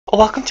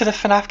Welcome to the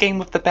FNAF game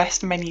with the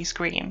best menu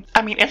screen.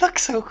 I mean, it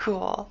looks so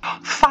cool.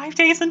 5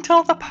 days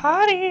until the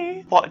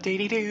party! What did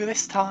he do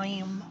this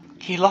time?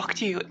 He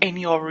locked you in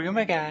your room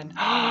again.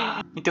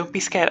 Don't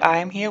be scared, I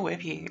am here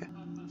with you.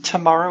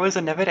 Tomorrow is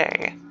another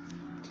day.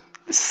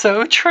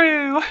 So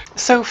true!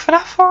 So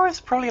FNAF 4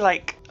 is probably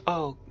like...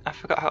 Oh, I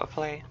forgot how to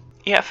play.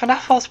 Yeah,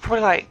 FNAF 4 is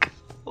probably like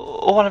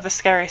one of the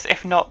scariest,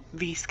 if not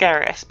the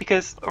scariest,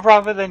 because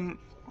rather than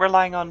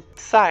relying on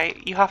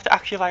sight, you have to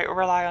actually like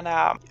rely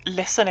on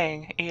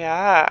listening.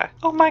 Yeah.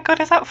 Oh my god,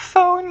 is that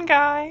phone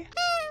guy?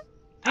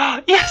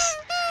 Yes!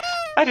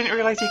 I didn't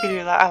realize you could do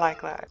that. I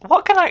like that.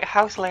 What kind of like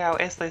house layout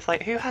is this?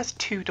 Like, who has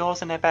 2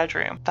 doors in their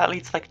bedroom that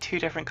leads to like 2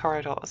 different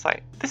corridors?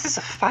 Like, this is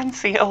a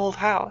fancy old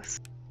house.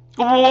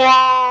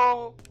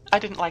 Whoa! I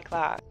didn't like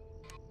that.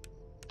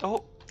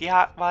 Oh,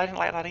 yeah, well, I didn't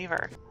like that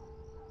either.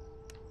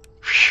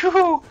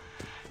 Phew!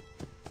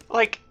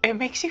 Like, it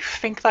makes you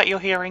think that you're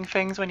hearing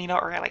things when you're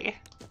not really.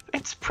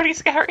 It's pretty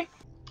scary.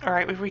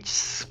 Alright, we've reached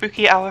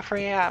spooky hour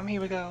 3 AM.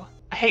 Here we go.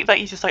 I hate that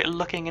you're just like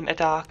looking into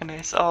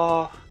darkness.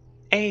 Oh,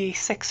 a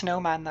sick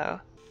snowman though.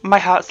 My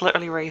heart's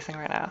literally racing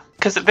right now.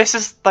 Because this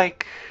is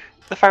like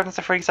the Thousands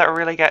of Freaks that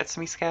really gets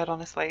me scared,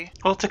 honestly.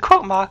 Well, to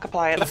quote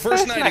Markiplier, the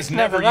first night is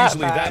never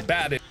usually that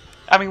bad.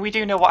 I mean, we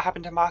do know what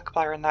happened to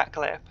Markiplier in that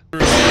clip.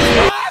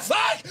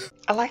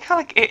 I like how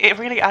like it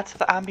really adds to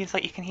the ambience.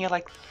 Like you can hear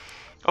like,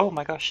 oh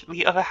my gosh,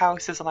 the other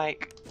houses and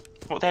like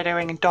what they're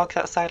doing and dogs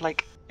outside.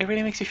 Like it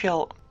really makes you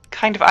feel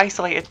kind of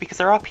isolated because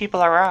there are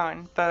people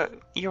around, but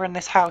you're in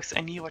this house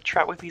and you are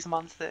trapped with these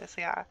monsters.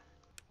 Yeah.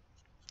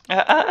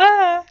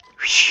 I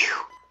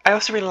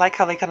also really like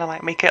how they kind of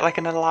like make it like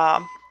an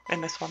alarm in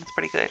this one. It's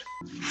pretty good.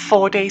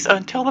 4 days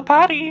until the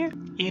party.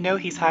 You know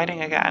he's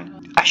hiding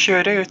again. I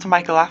sure do. It's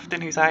Michael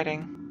Afton who's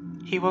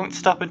hiding. He won't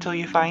stop until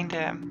you find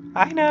him.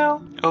 I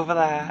know. Over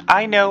there.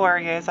 I know where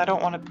he is. I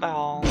don't want to...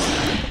 Oh.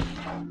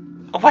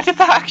 Why did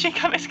that actually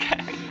kind of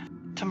scare me?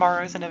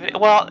 Tomorrow's another...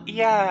 Well,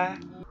 yeah.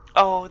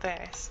 Oh,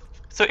 this.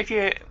 So if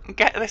you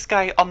get this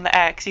guy on the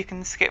X, you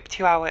can skip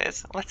 2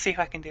 hours. Let's see if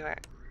I can do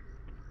it.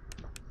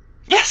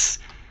 Yes!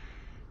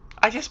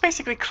 I just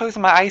basically close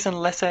my eyes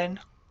and listen.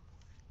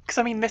 Because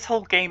I mean, this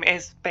whole game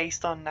is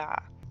based on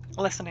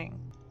listening.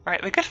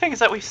 Right, the good thing is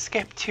that we've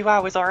skipped 2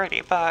 hours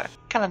already, but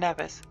kind of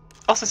nervous.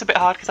 Also, it's a bit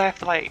hard because I have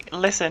to like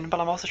listen, but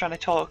I'm also trying to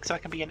talk so I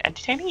can be an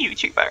entertaining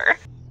YouTuber.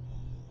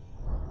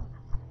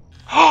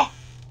 Oh!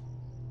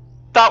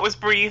 That was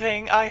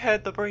breathing. I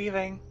heard the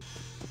breathing.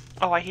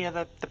 Oh, I hear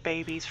the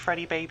babies,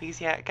 Freddy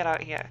babies. Yeah, get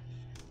out here.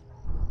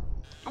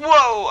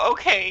 Whoa,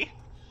 okay.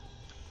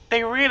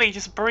 They really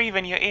just breathe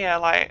in your ear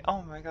like,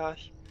 oh my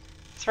gosh.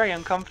 It's very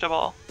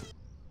uncomfortable.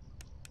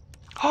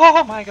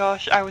 Oh my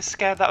gosh, I was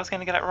scared that I was going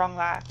to get it wrong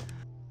there.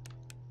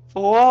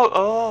 Whoa,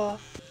 oh.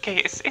 Okay,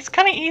 it's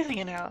kind of easy,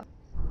 you know.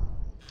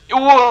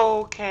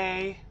 Whoa,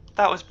 okay.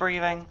 That was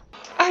breathing.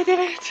 I did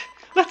it.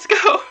 Let's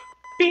go.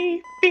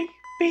 Beep, beep,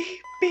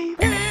 beep, beep.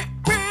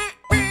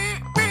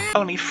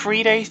 Only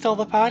 3 days till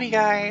the party,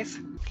 guys.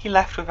 He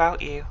left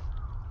without you.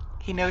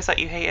 He knows that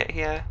you hate it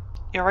here.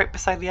 You're right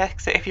beside the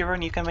exit. If you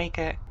run, you can make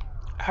it.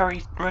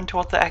 Hurry, run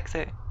towards the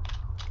exit.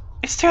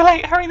 It's too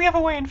late. Hurry the other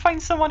way and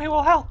find someone who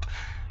will help.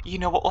 You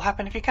know what will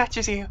happen if he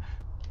catches you.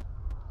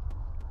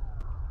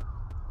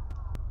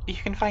 You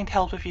can find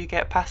help if you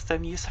get past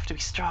him. You just have to be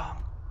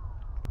strong.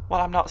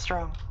 Well, I'm not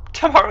strong.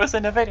 Tomorrow's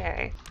another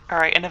day.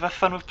 Alright, another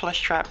fun with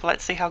plush trap.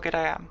 Let's see how good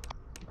I am.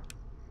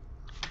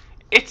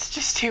 It's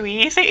just too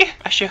easy.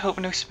 I sure hope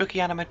no spooky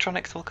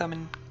animatronics will come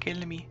and kill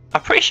me.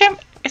 I'm pretty sure...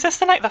 Is this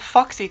the night that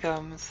Foxy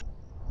comes?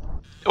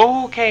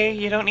 Okay,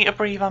 you don't need to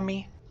breathe on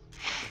me.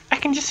 I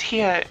can just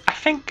hear...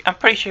 I'm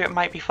pretty sure it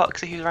might be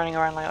Foxy who's running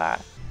around like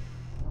that.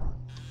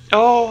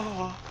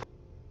 Oh.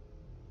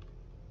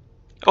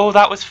 Oh,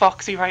 that was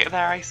Foxy right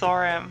there. I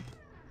saw him.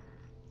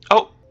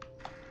 Oh.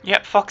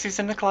 Yep, Foxy's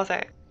in the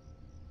closet.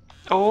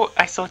 Oh,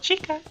 I saw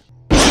Chica.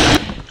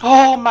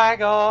 Oh my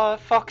god,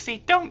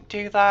 Foxy, don't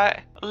do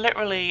that.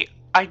 Literally,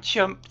 I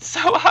jumped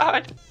so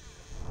hard.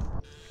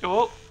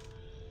 Oh.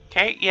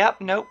 Okay, yep,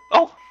 nope.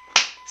 Oh.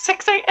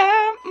 6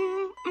 AM.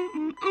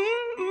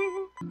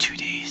 2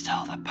 days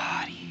till the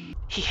party.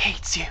 He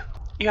hates you.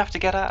 You have to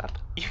get up.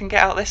 You can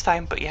get out this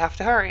time, but you have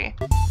to hurry.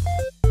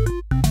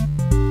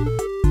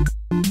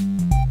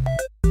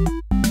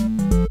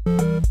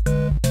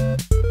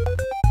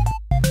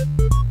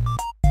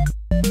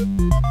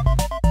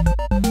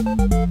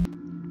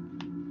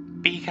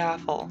 Be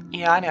careful.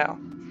 Yeah, I know.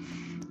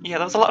 Yeah,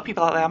 there's a lot of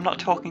people out there. I'm not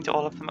talking to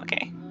all of them,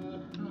 okay?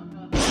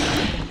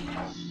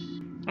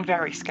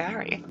 Very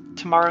scary.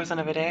 Tomorrow's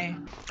another day.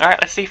 Alright,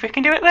 let's see if we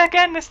can do it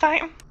again this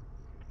time.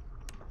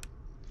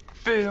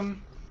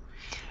 Boom.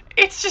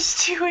 It's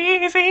just too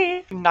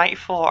easy.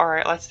 Nightfall.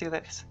 Alright, let's do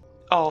this.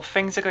 Oh,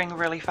 things are going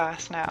really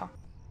fast now.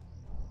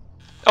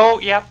 Oh,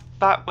 yep,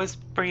 that was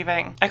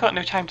breathing. I got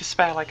no time to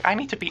spare. Like, I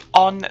need to be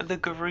on the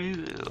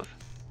groove.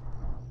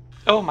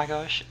 Oh my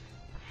gosh.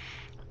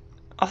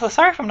 Also,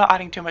 sorry if I'm not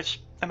adding too much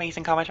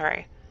amazing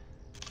commentary.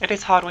 It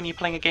is hard when you're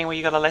playing a game where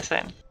you gotta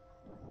listen.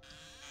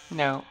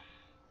 No.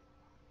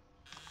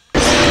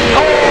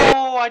 Oh!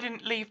 Oh, I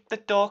didn't leave the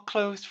door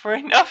closed for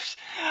enough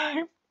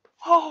time.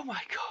 Oh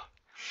my god.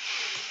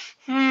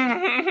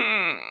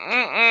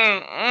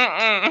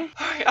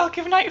 Alright, I'll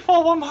give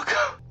Nightfall one more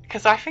go.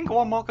 Because I think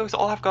one more go is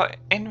all I've got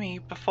in me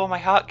before my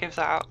heart gives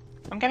out.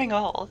 I'm getting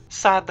old.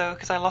 Sad though,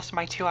 because I lost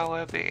my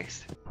 2-hour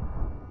boost.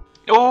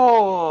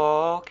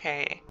 Oh,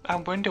 okay. I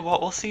wonder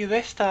what we'll see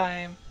this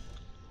time.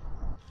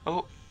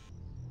 Oh.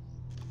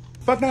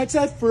 Five Nights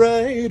at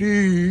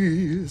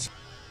Freddy's.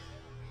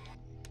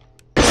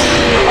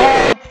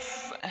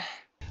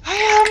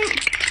 Oh,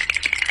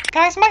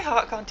 guys, my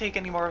heart can't take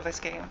any more of this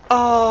game.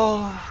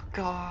 Oh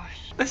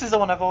gosh. This is the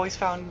one I've always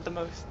found the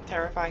most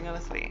terrifying,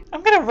 honestly.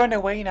 I'm gonna run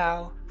away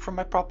now from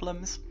my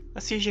problems.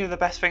 That's usually the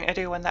best thing to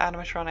do when the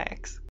animatronics.